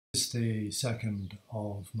the second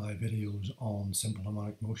of my videos on simple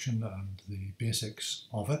harmonic motion and the basics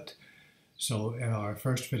of it. So in our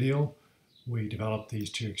first video, we developed these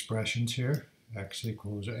two expressions here. X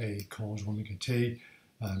equals A cos omega t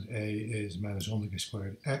and A is minus omega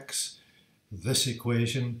squared x. This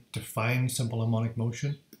equation defines simple harmonic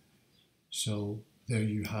motion. So there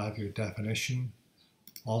you have your definition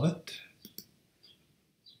of it.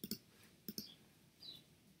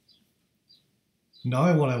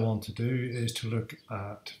 Now what I want to do is to look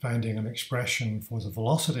at finding an expression for the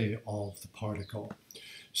velocity of the particle.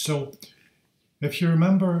 So if you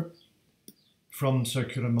remember from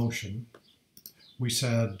circular motion, we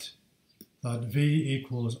said that V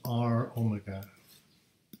equals R omega.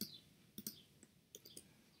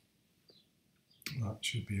 That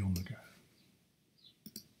should be omega.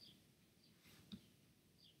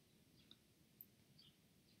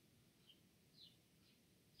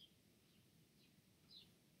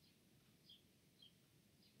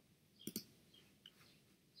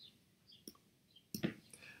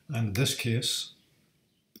 And in this case,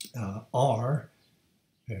 R,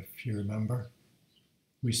 if you remember,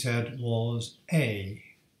 we said was A.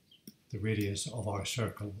 The radius of our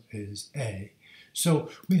circle is A. So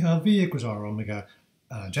we have V equals R omega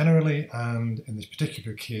generally, and in this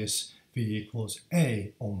particular case, V equals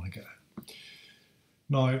A omega.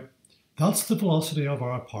 Now, that's the velocity of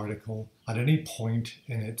our particle at any point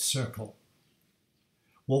in its circle.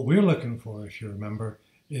 What we're looking for, if you remember,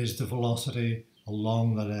 is the velocity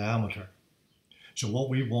along the diameter. So what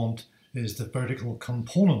we want is the vertical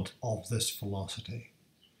component of this velocity.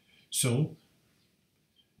 So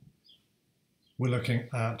we're looking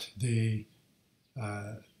at the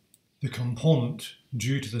component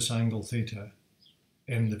due to this angle theta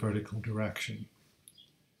in the vertical direction.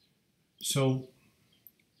 So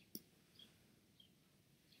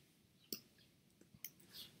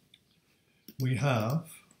we have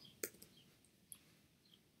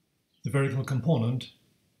the vertical component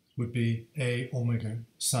would be A omega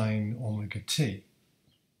sine omega t.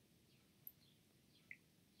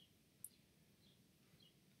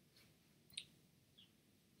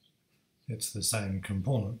 It's the sine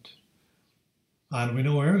component. And we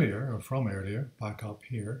know earlier, or from earlier, back up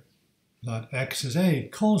here, that x is A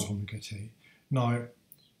cos omega t. Now,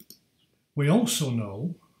 we also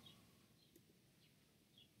know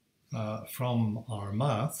from our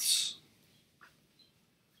maths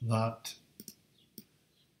that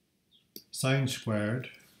sine squared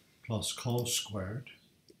plus cos squared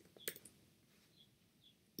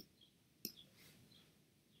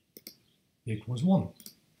equals 1.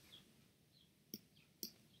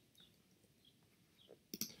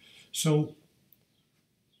 So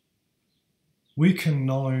we can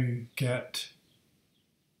now get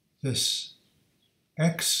this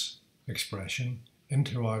x expression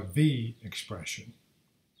into our v expression,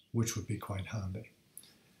 which would be quite handy.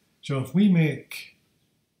 So if we make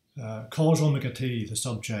cos omega t the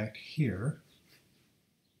subject here,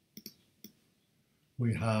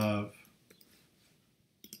 we have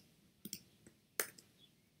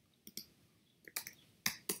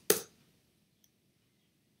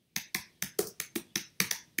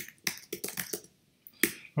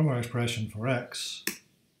from our expression for x,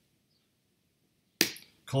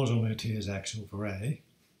 cos omega t is x over A.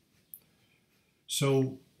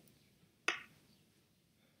 So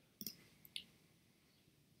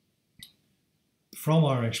from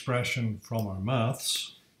our expression from our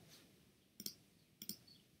maths,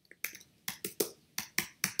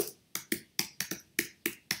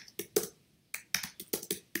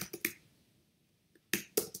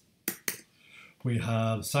 we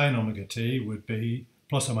have sine omega t would be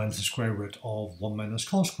plus or minus the square root of 1 minus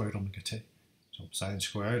cos squared omega t. So sine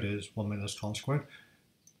squared is 1 minus cos squared.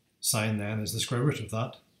 Sine then is the square root of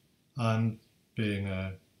that, and being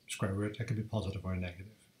a square root, it can be positive or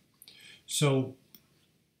negative. So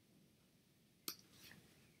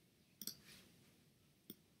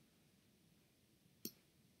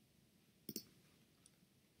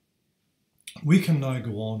we can now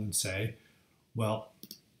go on and say, well,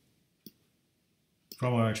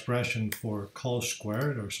 from our expression for cos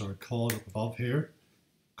squared, or sorry, cos up above here,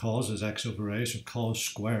 cos is x over A, so cos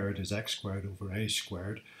squared is x squared over A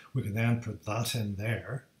squared. We can then put that in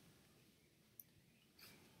there,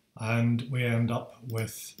 and we end up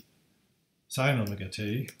with sine omega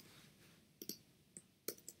t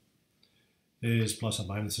is plus or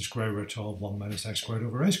minus the square root of 1 minus x squared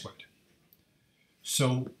over A squared.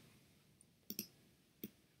 So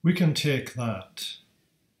we can take that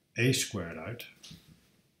A squared out,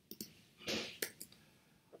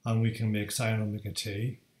 and we can make sine omega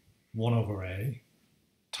t 1 over A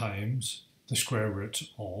times the square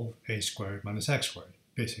root of a squared minus x squared.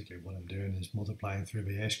 Basically what I'm doing is multiplying through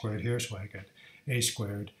the a squared here, so I get a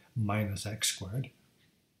squared minus x squared.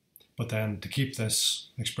 But then to keep this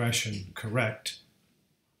expression correct,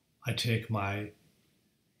 I take my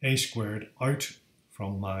a squared out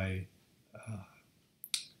from my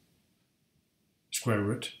square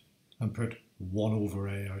root and put 1 over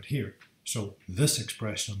a out here. So this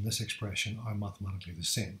expression and this expression are mathematically the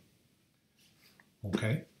same.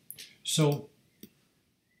 Okay, so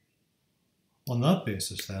on that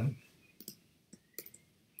basis then,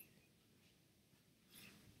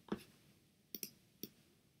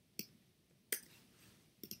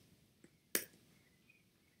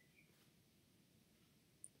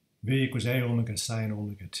 V equals a omega sine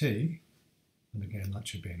omega t, and again that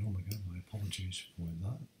should be an omega, my apologies for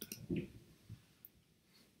that.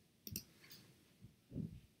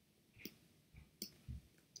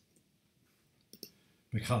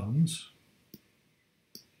 Becomes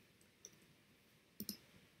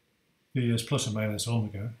V is plus or minus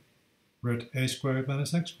omega root a squared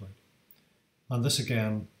minus x squared. And this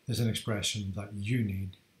again is an expression that you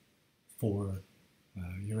need for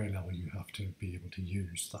your A level. You have to be able to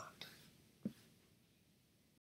use that.